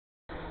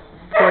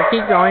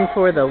Porky going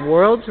for the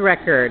world's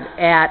record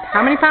at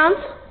how many pounds?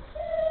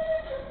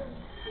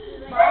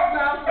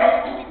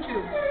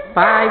 5,062.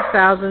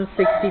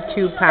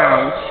 5,062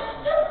 pounds.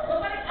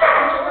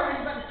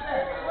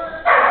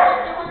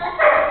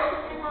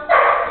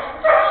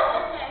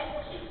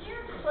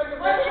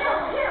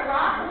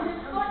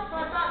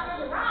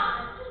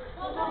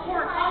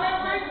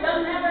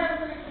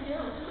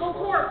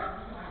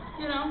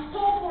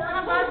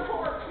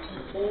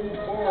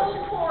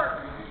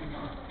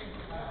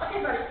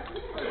 Okay, buddy.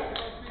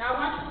 Now I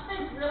want you to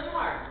think really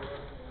hard.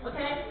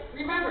 Okay?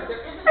 Remember,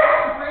 there isn't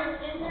a brain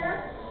in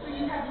there, so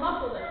you have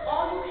muscle there.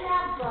 All you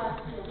have,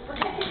 bud.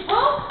 Okay,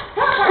 pull.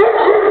 Come on,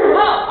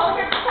 pull.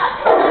 Okay, stop.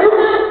 Pull.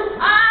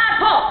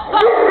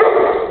 Pull.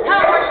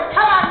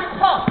 Come on, just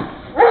pull.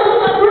 Pull,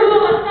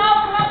 let's go.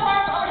 Come on,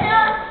 Mark, over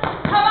here.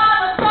 Come on,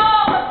 let's go.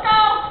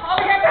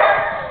 Over here, Mark.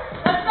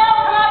 Let's go.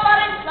 Come on,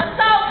 buddy. Let's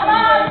go. Come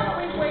on.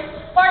 Wait.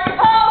 Marky,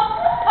 pull.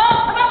 Pull.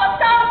 Come on, let's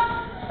go.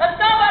 Let's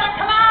go, buddy.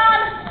 Come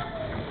on.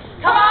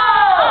 Come on.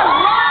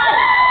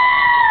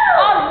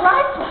 All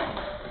right, bud.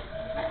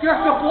 You're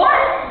a good boy.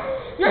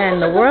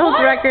 And the world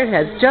record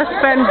has just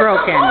been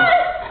broken.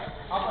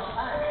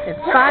 It's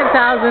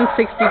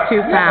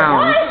 5,062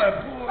 pounds.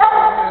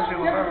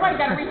 You gotta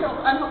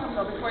unhook him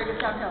though before he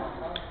gets downhill.